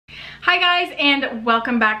Hi guys, and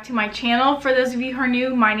welcome back to my channel. For those of you who are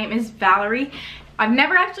new, my name is Valerie. I've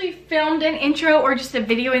never actually filmed an intro or just a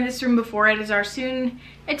video in this room before. It's our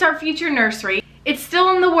future nursery. It's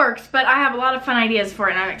still in the works, but I have a lot of fun ideas for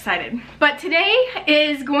it and I'm excited. But today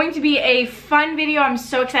is going to be a fun video. I'm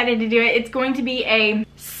so excited to do it. It's going to be a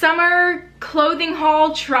summer clothing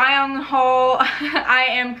haul, try-on haul. I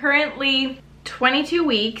am currently 22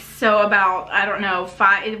 weeks, so about, I don't know,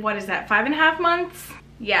 5.5 months?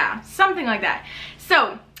 Yeah, something like that.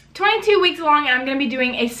 So 22 weeks long, and I'm gonna be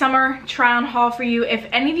doing a summer try-on haul for you. If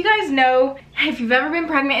any of you guys know, if you've ever been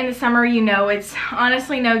pregnant in the summer, you know it's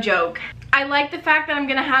honestly no joke. I like the fact that I'm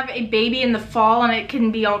gonna have a baby in the fall and it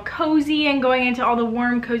can be all cozy and going into all the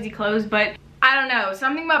warm, cozy clothes, but I don't know,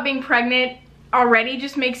 something about being pregnant already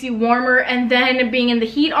just makes you warmer, and then being in the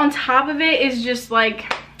heat on top of it is just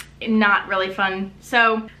like not really fun.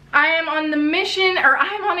 So I am on a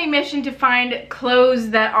mission to find clothes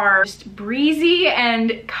that are just breezy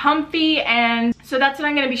and comfy, and so that's what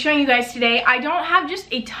I'm going to be showing you guys today. I don't have just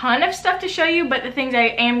a ton of stuff to show you, but the things I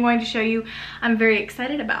am going to show you, I'm very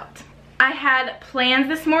excited about. I had plans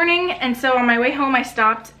this morning, and so on my way home I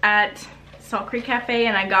stopped at Salt Creek Cafe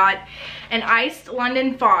and I got an iced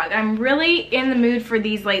London Fog. I'm really in the mood for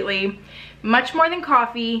these lately. Much more than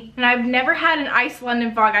coffee, and I've never had an iced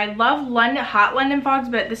London Fog. I love hot London Fogs,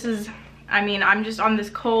 but this is, I mean, I'm just on this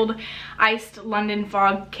cold iced London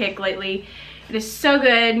Fog kick lately. It is so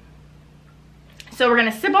good. So we're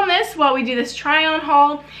gonna sip on this while we do this try-on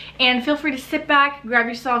haul, and feel free to sit back, grab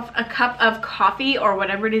yourself a cup of coffee or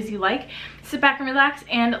whatever it is you like. Sit back and relax,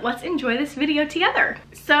 and let's enjoy this video together.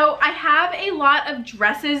 So I have a lot of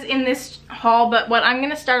dresses in this haul, but what I'm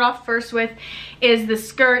gonna start off first with is the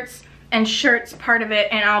skirts and shirts part of it,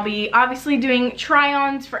 and I'll be obviously doing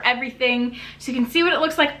try-ons for everything so you can see what it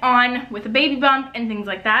looks like on with a baby bump and things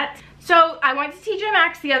like that. So I went to TJ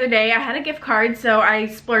Maxx the other day. I had a gift card, so I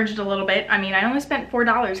splurged a little bit. I mean, I only spent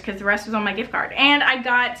 $4 because the rest was on my gift card, and I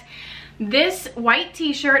got this white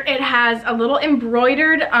t-shirt. It has a little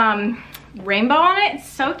embroidered rainbow on it. It's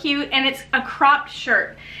so cute, and it's a cropped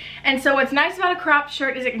shirt. And so what's nice about a cropped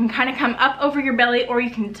shirt is it can kind of come up over your belly, or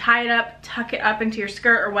you can tie it up, tuck it up into your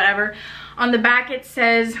skirt or whatever. On the back it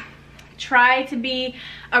says, try to be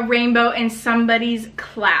a rainbow in someone's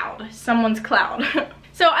cloud.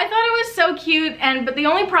 So I thought it was so cute, but the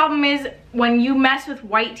only problem is when you mess with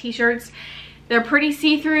white t-shirts, they're pretty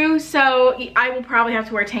see-through, so I will probably have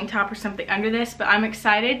to wear a tank top or something under this, but I'm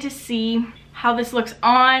excited to see how this looks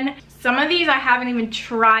on. Some of these I haven't even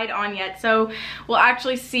tried on yet, so we'll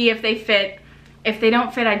actually see if they fit. If they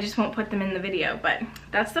don't fit, I just won't put them in the video, but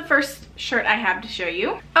that's the first shirt I have to show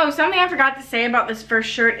you. Oh, something I forgot to say about this first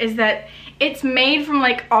shirt is that it's made from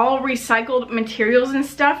like all recycled materials and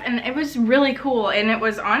stuff, and it was really cool, and it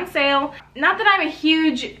was on sale. Not that I'm a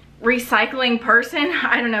huge recycling person,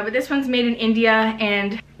 I don't know, but this one's made in India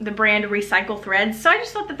and the brand Recycle Threads, so I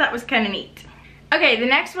just thought that that was kind of neat. Okay, the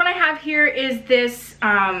next one I have here is this.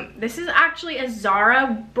 This is actually a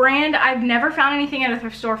Zara brand. I've never found anything at a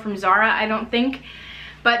thrift store from Zara, I don't think.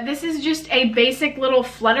 But this is just a basic little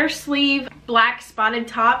flutter sleeve, black spotted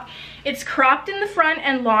top. It's cropped in the front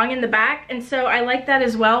and long in the back, and so I like that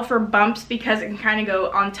as well for bumps because it can kind of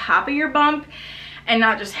go on top of your bump and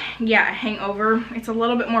not just, yeah, hang over. It's a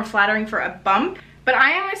little bit more flattering for a bump. But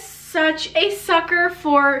I am such a sucker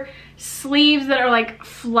for sleeves that are like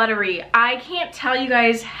fluttery. I can't tell you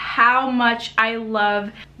guys how much I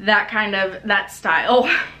love that style.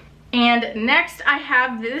 And next I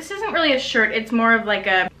have, this isn't really a shirt, it's more of like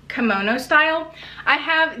a kimono style. I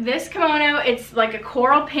have this kimono. It's like a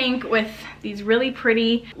coral pink with these really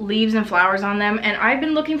pretty leaves and flowers on them, and I've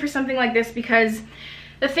been looking for something like this because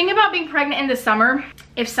the thing about being pregnant in the summer,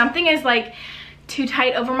 if something is like too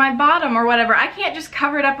tight over my bottom or whatever, I can't just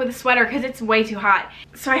cover it up with a sweater because it's way too hot.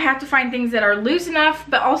 So I have to find things that are loose enough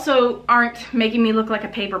but also aren't making me look like a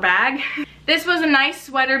paper bag. This was a nice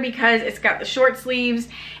sweater because it's got the short sleeves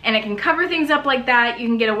and it can cover things up like that. You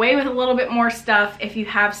can get away with a little bit more stuff if you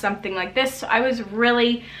have something like this. So I was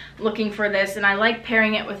really looking for this, and I like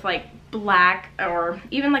pairing it with like black or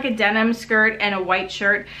even like a denim skirt and a white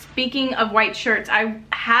shirt. Speaking of white shirts, I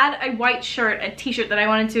had a white shirt, a t-shirt that I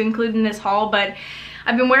wanted to include in this haul, but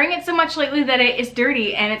I've been wearing it so much lately that it is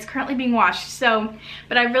dirty and it's currently being washed. So,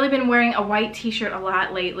 but I've really been wearing a white t-shirt a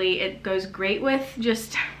lot lately. It goes great with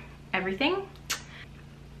just everything.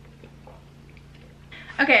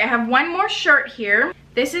 Okay, I have one more shirt here.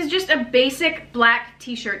 This is just a basic black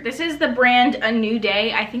t-shirt. This is the brand A New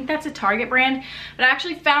Day. I think that's a Target brand, but I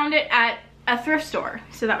actually found it at a thrift store,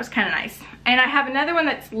 so that was kind of nice. And I have another one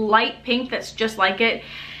that's light pink that's just like it,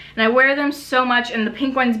 and I wear them so much, and the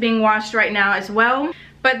pink one's being washed right now as well.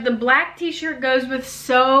 But the black t-shirt goes with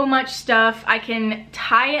so much stuff. I can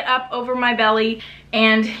tie it up over my belly,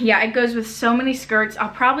 and yeah, it goes with so many skirts. I'll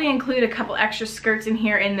probably include a couple extra skirts in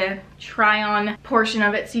here in the try on portion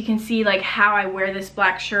of it so you can see like how I wear this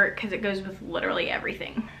black shirt, because it goes with literally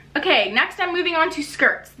everything. Okay, next I'm moving on to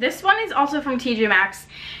skirts. This one is also from TJ Maxx,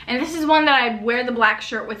 and this is one that I wear the black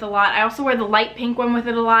shirt with a lot. I also wear the light pink one with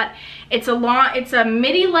it a lot. It's a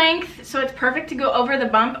midi length, so it's perfect to go over the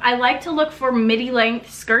bump. I like to look for midi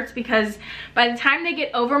length skirts because by the time they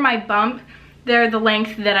get over my bump, they're the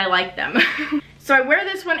length that I like them. So I wear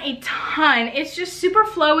this one a ton. It's just super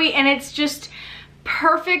flowy, and it's just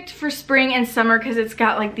perfect for spring and summer because it's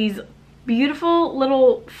got like these beautiful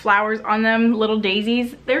little flowers on them, little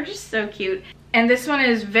daisies. They're just so cute. And this one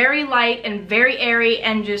is very light and very airy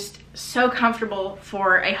and just so comfortable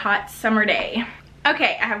for a hot summer day.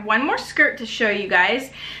 Okay, I have one more skirt to show you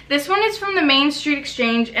guys. This one is from the Main Street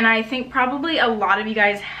Exchange, and I think probably a lot of you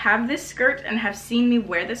guys have this skirt and have seen me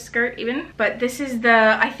wear this skirt even. But this is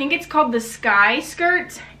I think it's called the Sky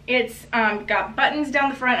skirt. It's got buttons down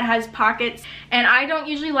the front, it has pockets, and I don't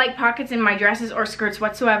usually like pockets in my dresses or skirts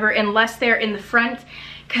whatsoever unless they're in the front,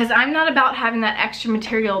 because I'm not about having that extra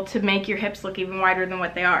material to make your hips look even wider than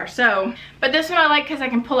what they are. So, but this one I like because I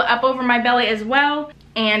can pull it up over my belly as well,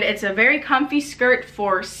 and it's a very comfy skirt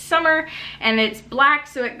for summer, and it's black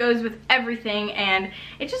so it goes with everything, and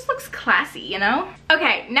it just looks classy, you know?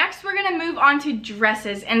 Okay, next we're gonna move on to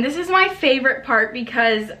dresses, and this is my favorite part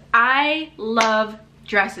because I love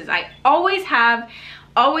dresses. I always have,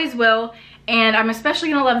 always will, and I'm especially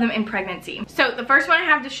gonna love them in pregnancy. So the first one I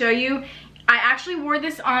have to show you, I actually wore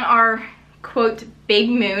this on our quote big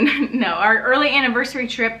moon, no, our early anniversary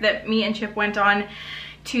trip that me and Chip went on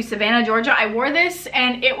to Savannah, Georgia. I wore this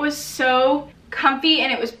and it was so comfy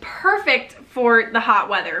and it was perfect for the hot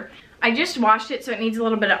weather. I just washed it so it needs a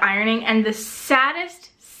little bit of ironing, and the saddest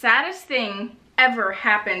thing ever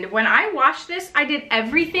happened. When I washed this, I did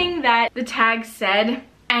everything that the tag said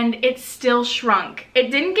and it still shrunk. It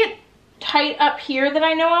didn't get tight up here that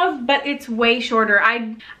I know of, but it's way shorter.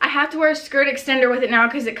 I have to wear a skirt extender with it now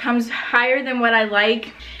because it comes higher than what I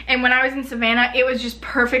like. And when I was in Savannah, it was just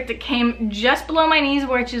perfect. It came just below my knees,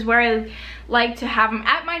 which is where I like to have them,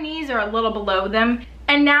 at my knees or a little below them.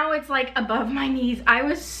 And now it's like above my knees. I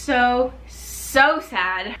was so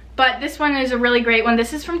sad. But this one is a really great one.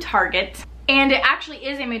 This is from Target. And it actually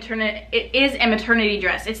is a maternity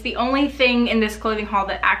dress. It's the only thing in this clothing haul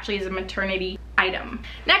that actually is a maternity item.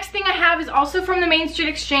 Next thing I have is also from the Main Street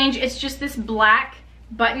Exchange. It's just this black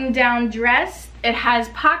button-down dress. It has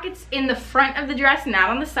pockets in the front of the dress, not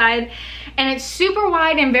on the side, and it's super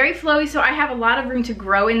wide and very flowy, so I have a lot of room to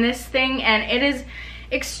grow in this thing, and it is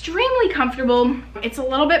extremely comfortable. It's a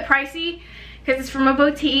little bit pricey because it's from a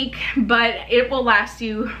boutique, but it will last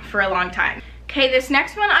you for a long time. Okay, this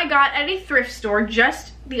next one I got at a thrift store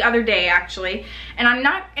just the other day actually, and I'm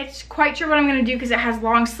not quite sure what I'm gonna do because it has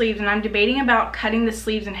long sleeves and I'm debating about cutting the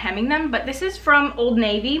sleeves and hemming them, but this is from Old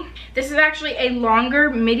Navy. This is actually a longer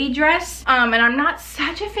midi dress, and I'm not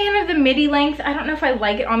such a fan of the midi length. I don't know if I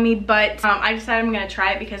like it on me, but I decided I'm gonna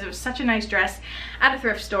try it because it was such a nice dress at a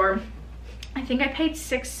thrift store. I think I paid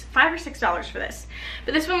 $5 or $6 for this.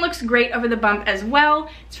 But this one looks great over the bump as well.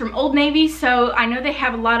 It's from Old Navy, so I know they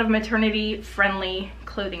have a lot of maternity friendly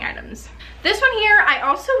clothing items. This one here, I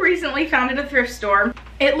also recently found at a thrift store.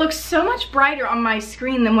 It looks so much brighter on my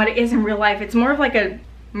screen than what it is in real life. It's more of like a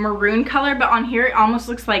maroon color, but on here it almost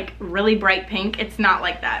looks like really bright pink. It's not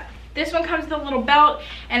like that. This one comes with a little belt,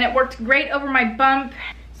 and it worked great over my bump.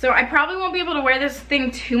 So I probably won't be able to wear this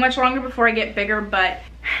thing too much longer before I get bigger, but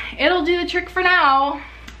it'll do the trick for now.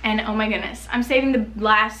 And oh my goodness, I'm saving the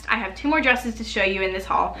last, I have 2 more dresses to show you in this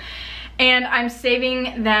haul, and I'm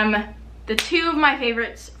saving them, the 2 of my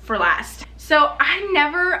favorites, for last. So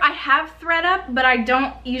I have ThredUp, but I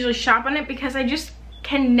don't usually shop on it because I just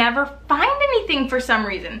can never find anything for some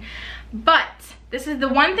reason. But this is the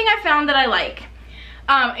one thing I found that I like.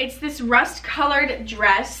 It's this rust colored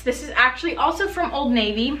dress. This is actually also from Old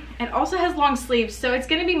Navy. It also has long sleeves, so it's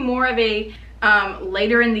gonna be more of a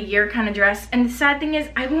later in the year kind of dress. And the sad thing is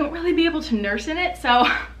I won't really be able to nurse in it, so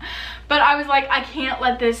but I was like, I can't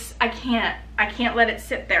let it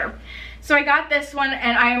sit there. So I got this one,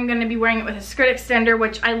 and I am gonna be wearing it with a skirt extender,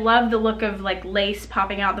 which I love the look of like lace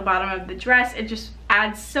popping out the bottom of the dress. It just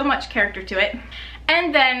adds so much character to it.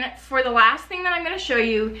 And then for the last thing that I'm gonna show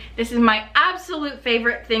you, this is my absolute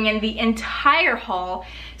favorite thing in the entire haul.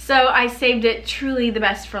 So I saved it truly the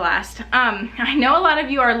best for last. I know a lot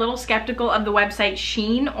of you are a little skeptical of the website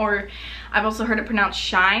Shein, or I've also heard it pronounced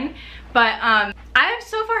Shine, but I have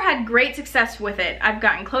so far had great success with it. I've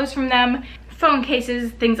gotten clothes from them, phone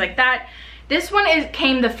cases, things like that. This one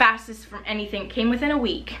came the fastest from anything. It came within a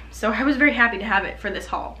week. So I was very happy to have it for this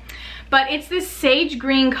haul. But it's this sage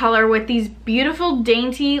green color with these beautiful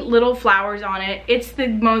dainty little flowers on it. It's the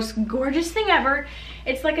most gorgeous thing ever.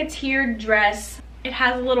 It's like a tiered dress. It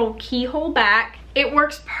has a little keyhole back. It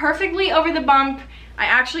works perfectly over the bump. I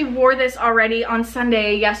actually wore this already on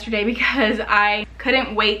Sunday yesterday because I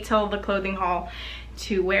couldn't wait till the clothing haul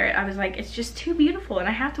to wear it. I was like, it's just too beautiful and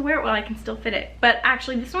I have to wear it while I can still fit it. But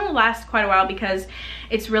actually this one will last quite a while because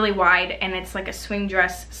it's really wide and it's like a swing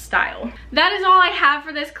dress style. That is all I have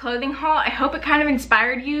for this clothing haul. I hope it kind of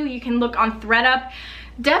inspired you. You can look on ThredUp.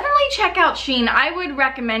 Definitely check out Shein. I would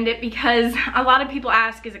recommend it because a lot of people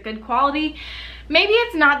ask, is it good quality? Maybe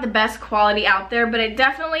it's not the best quality out there, but it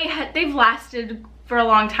definitely, they've lasted for a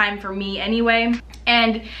long time for me anyway.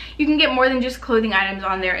 And you can get more than just clothing items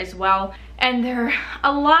on there as well. And they're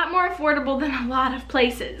a lot more affordable than a lot of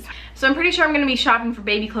places. So I'm pretty sure I'm gonna be shopping for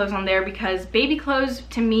baby clothes on there because baby clothes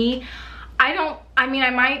to me, I mean I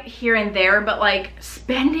might here and there, but like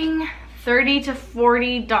spending $30 to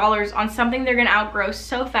 $40 on something they're gonna outgrow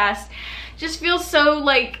so fast just feels so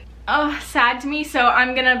like sad to me. So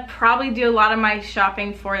I'm gonna probably do a lot of my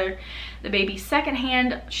shopping for the baby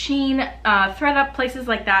secondhand, Shein, ThredUp, places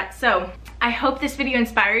like that. So I hope this video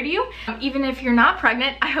inspired you. Even if you're not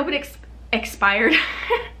pregnant, I hope it expired.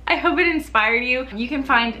 I hope it inspired you. You can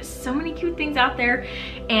find so many cute things out there,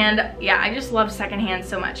 and yeah, I just love secondhand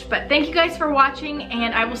so much. But thank you guys for watching,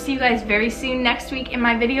 and I will see you guys very soon next week in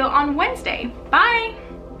my video on Wednesday.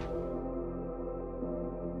 Bye!